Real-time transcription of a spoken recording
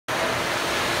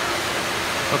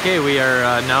Okay, we are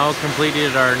now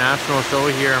completed our national show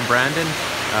here in Brandon.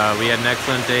 We had an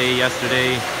excellent day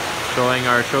yesterday showing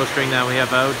our show string that we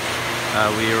have out.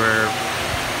 We were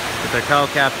with our cow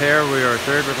calf pair, we were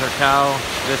third with our cow.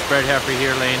 This bred heifer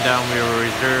here laying down, we were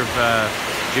reserve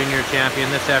junior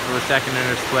champion. This heifer was second in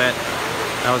her split.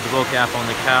 That was the bull calf on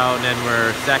the cow, and then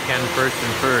we're second, first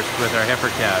with our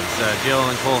heifer calves. Jill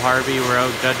and Cole Harvey were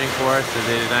out judging for us.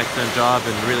 They did an excellent job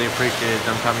and really appreciated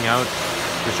them coming out.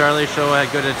 The Charolais show had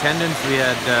good attendance. We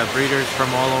had breeders from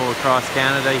all across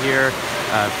Canada here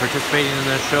participating in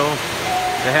the show.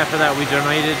 The heifer that we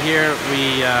donated here,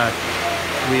 we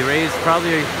raised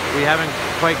probably, we haven't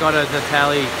quite got the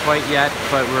tally quite yet,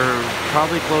 but we're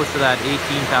probably close to that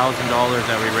 $18,000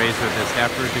 that we raised with this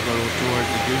heifer to go towards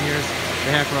the juniors.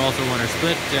 The heifer also won her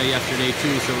split yesterday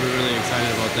too, so we're really excited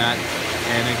about that.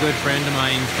 And a good friend of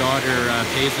mine's daughter,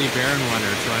 Paisley Barron, won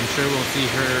her, so I'm sure we'll see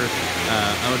her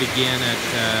out again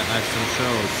at some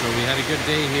shows. So we had a good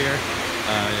day here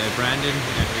at Brandon,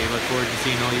 and we look forward to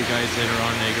seeing all you guys later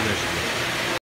on in the exhibition.